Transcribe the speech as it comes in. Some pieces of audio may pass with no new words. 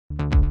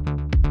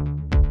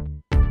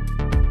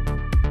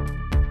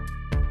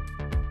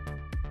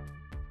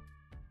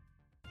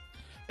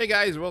Hey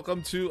guys,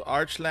 welcome to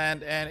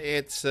Archeland, and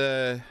it's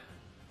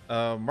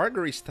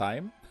Marguerite's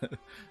time.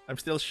 I'm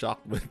still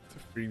shocked with the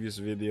previous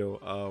video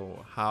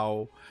of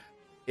how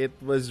it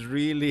was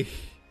really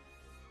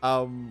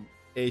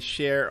a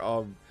share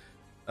of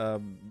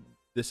um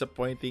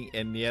disappointing,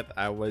 and yet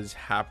I was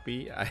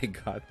happy I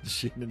got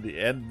Jin in the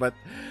end. But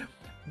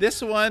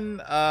this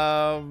one,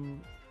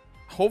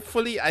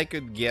 hopefully I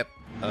could get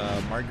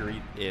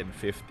Marguerite in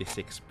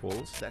 56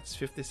 pulls. That's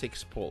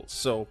 56 pulls.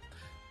 So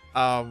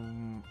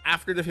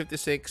after the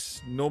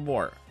 56, no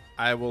more.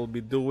 I will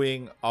be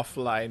doing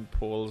offline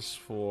pulls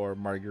for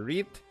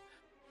Marguerite.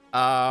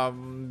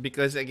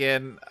 Because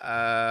again,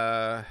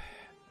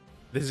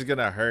 this is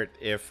gonna hurt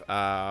if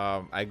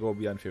I go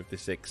beyond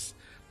 56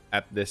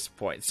 at this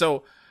point.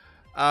 So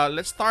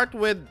let's start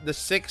with the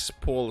 6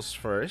 pulls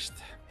first.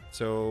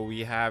 So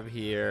we have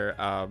here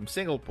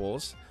single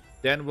pulls.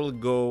 Then we'll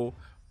go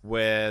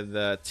with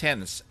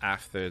 10s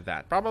after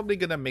that. Probably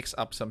gonna mix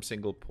up some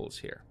single pulls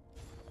here.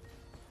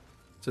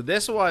 So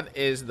this one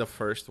is the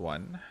first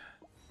one.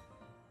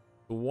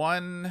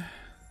 One.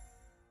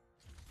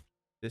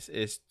 This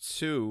is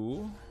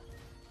 2.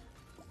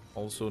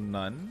 Also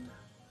none.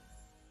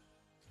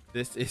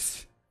 This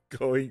is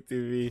going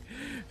to be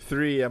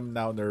 3. I'm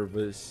now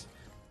nervous.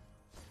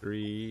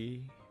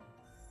 3.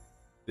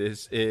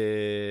 This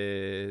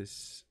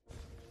is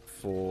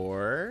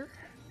 4.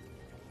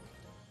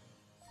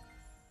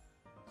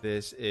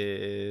 This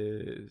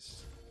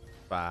is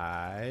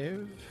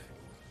 5.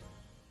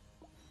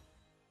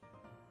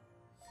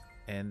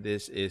 And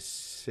this is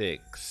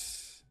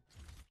 6.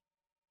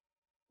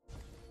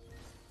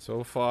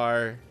 So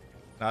far,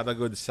 not a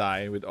good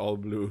sign with all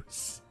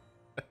blues.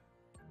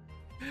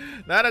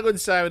 Not a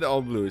good sign with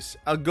all blues.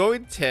 I'll go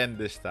in 10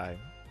 this time.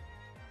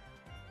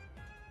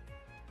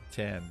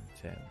 10,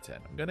 10, 10.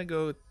 I'm gonna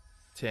go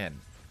 10.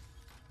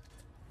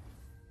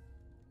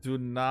 Do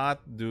not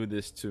do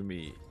this to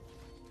me.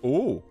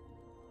 Oh.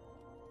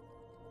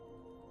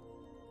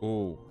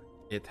 Oh.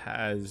 It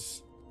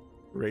has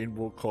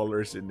rainbow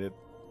colors in it.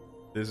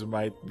 This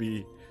might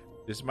be her.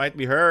 This might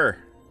be her.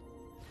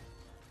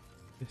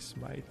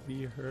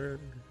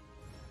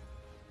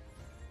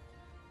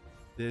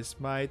 This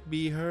might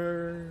be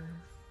her.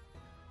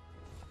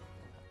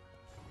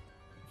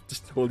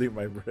 Just holding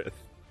my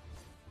breath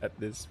at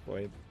this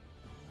point.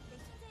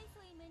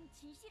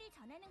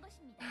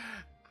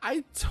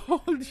 I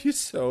told you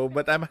so,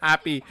 but I'm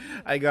happy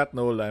I got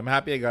Nola. I'm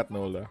happy I got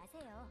Nola.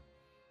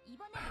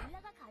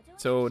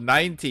 So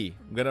 90.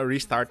 I'm gonna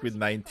restart with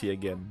 90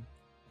 again.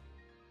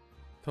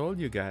 Told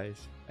you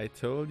guys. I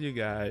told you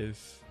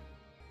guys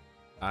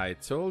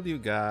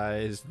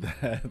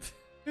that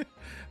I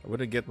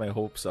wouldn't get my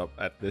hopes up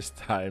at this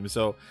time.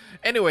 So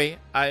anyway,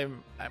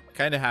 I'm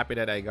kind of happy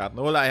that I got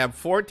Nola. I have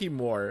 40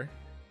 more.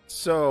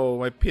 So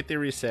my pity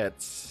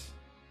resets.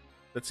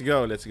 Let's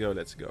go. Let's go.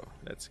 Let's go.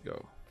 Let's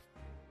go.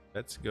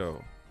 Let's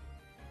go.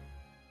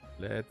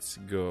 Let's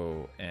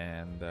go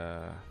and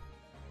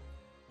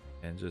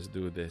just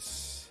do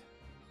this.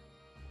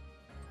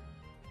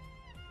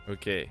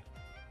 Okay.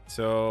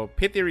 So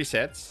pity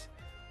resets.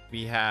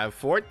 We have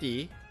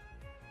 40.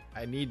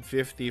 I need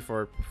 50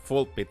 for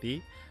full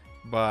pity,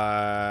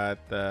 but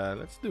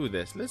let's do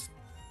this.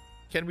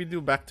 Can we do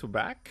back to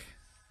back?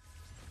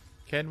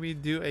 Can we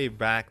do a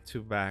back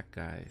to back,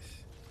 guys?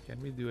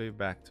 Can we do a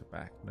back to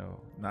back? No,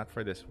 not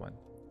for this one.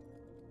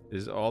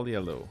 This is all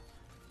yellow.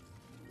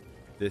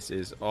 This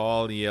is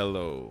all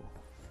yellow.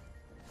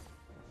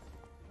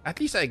 At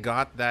least I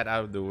got that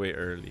out of the way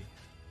early.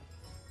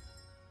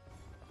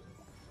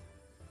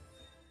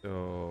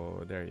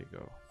 So there you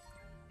go.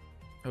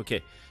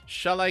 Okay,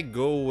 shall I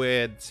go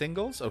with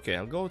singles? Okay,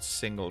 I'll go with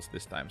singles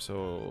this time.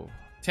 So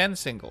 10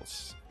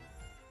 singles.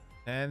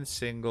 10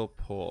 single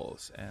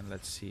pulls. And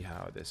let's see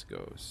how this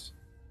goes.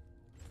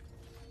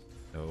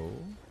 No.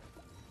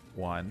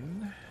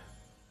 1.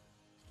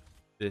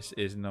 This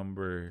is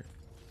number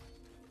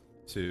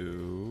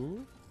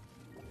 2.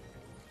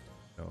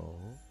 No.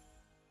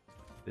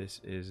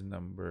 This is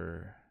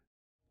number...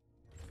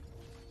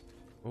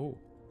 Oh.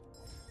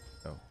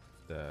 No.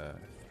 The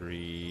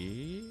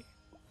 3.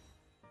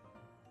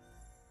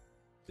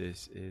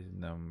 This is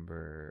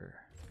number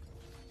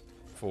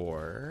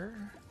 4.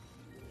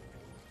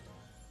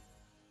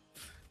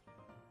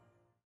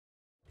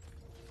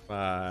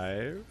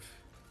 5.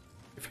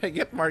 If I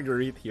get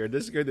Marguerite here,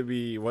 this is going to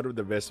be one of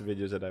the best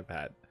videos that I've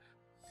had.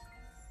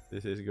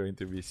 This is going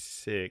to be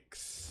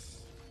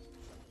 6.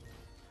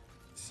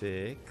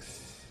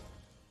 6.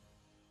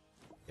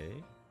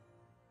 Okay.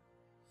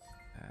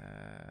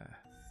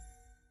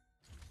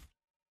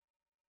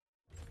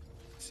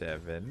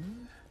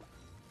 7.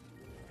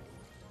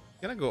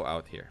 Gonna go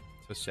out here.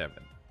 So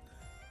 7.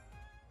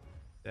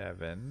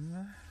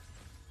 7.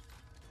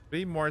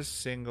 3 more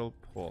single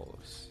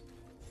pulls.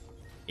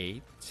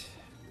 8.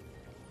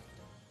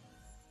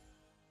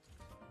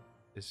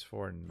 Is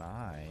for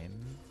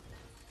 9.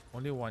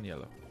 Only 1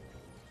 yellow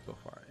so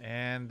far.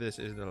 And this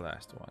is the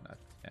last one at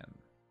 10.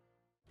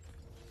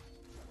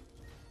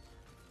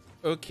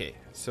 Okay,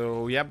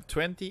 so we have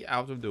 20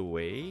 out of the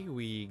way.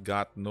 We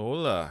got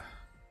Nola,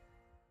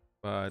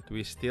 but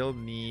we still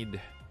need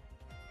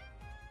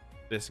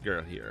this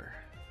girl here.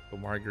 So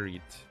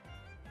Marguerite.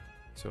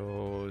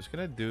 So it's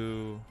gonna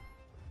do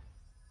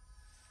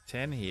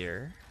 10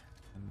 here.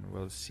 And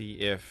we'll see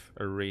if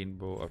a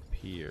rainbow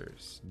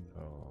appears.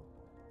 No.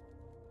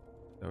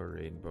 No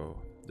rainbow.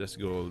 Just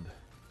gold.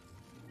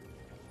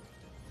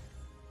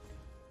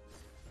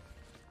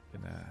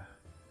 Gonna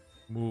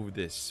move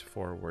this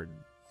forward.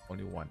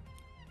 Only one.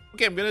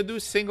 Okay, I'm gonna do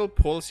single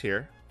pulls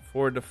here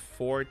for the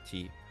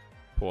 40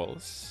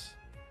 pulls.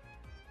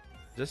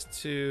 Just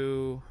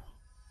to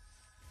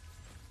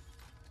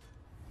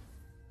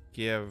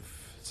give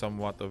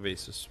somewhat of a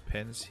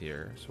suspense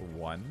here. So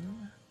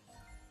 1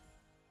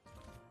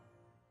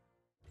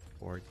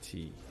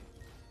 40.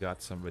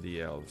 Got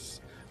somebody else.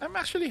 I'm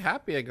actually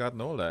happy I got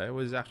Nola. I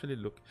was actually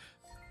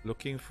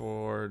looking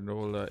for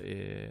Nola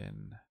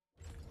in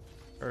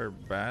her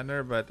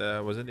banner, but I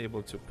wasn't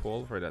able to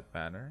pull for that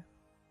banner.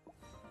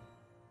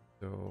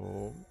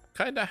 So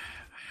kind of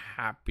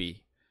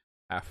happy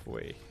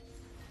halfway.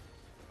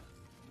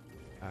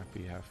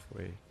 Happy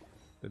halfway.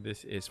 So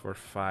this is for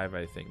 5,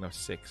 I think. No,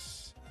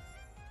 6.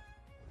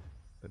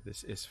 But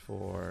this is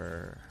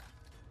for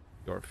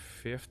your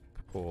 5th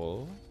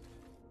pull.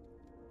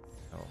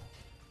 Oh,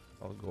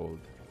 all gold.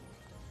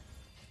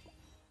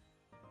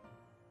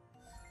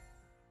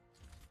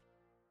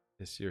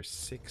 This is your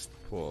 6th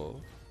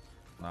pull.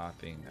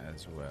 Nothing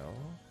as well.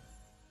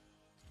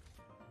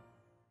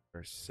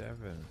 Your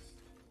 7th.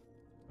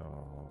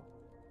 Oh.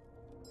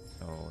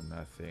 Oh,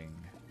 nothing.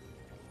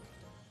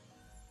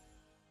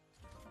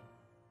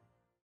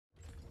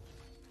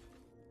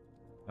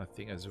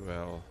 Nothing as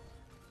well.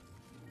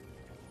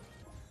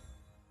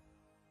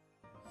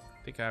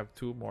 I think I have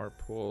 2 more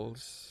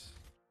pulls.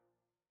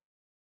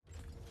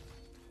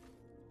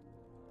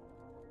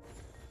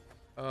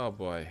 Oh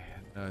boy,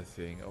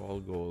 nothing. All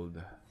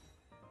gold.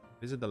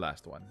 This is the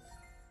last one.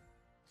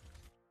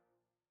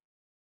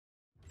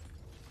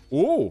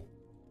 Oh!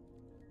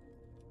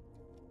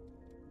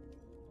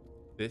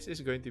 This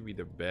is going to be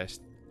the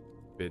best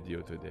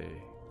video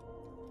today.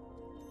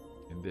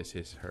 And this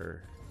is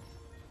her.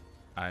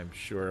 I'm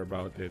sure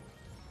about it.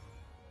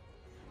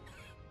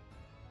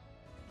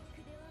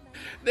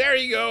 There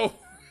you go!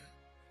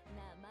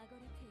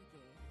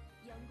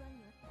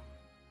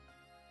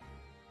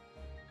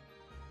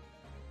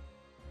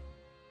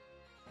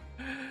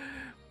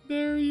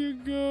 There you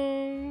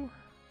go.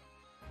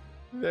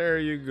 There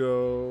you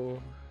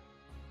go.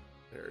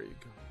 There you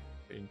go.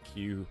 Thank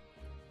you.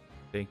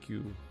 Thank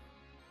you.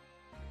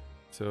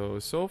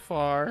 So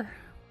far,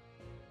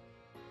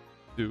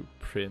 to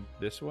print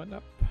this one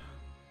up.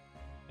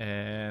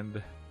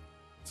 And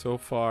so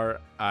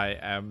far, I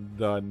am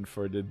done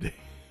for the day.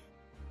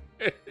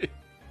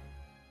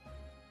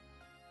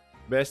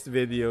 Best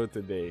video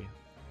today.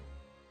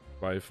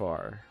 By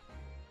far.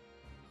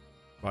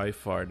 By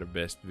far the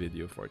best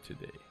video for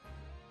today.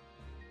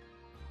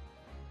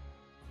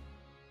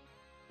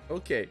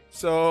 Okay,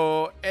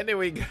 so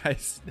anyway,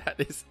 guys, that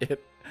is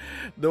it.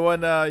 Don't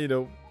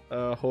wanna,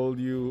 hold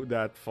you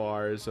that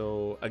far.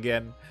 So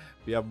again,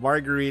 we have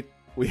Marguerite,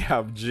 we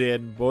have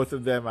Jin. Both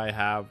of them I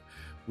have.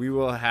 We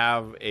will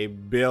have a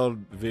build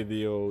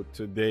video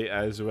today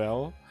as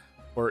well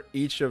for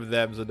each of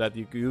them, so that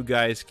you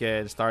guys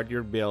can start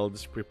your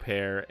builds,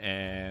 prepare,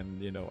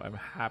 and I'm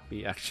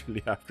happy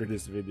actually after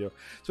this video.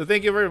 So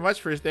thank you very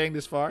much for staying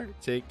this far.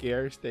 Take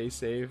care, stay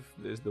safe.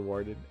 This is the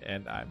Warden,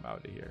 and I'm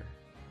out of here.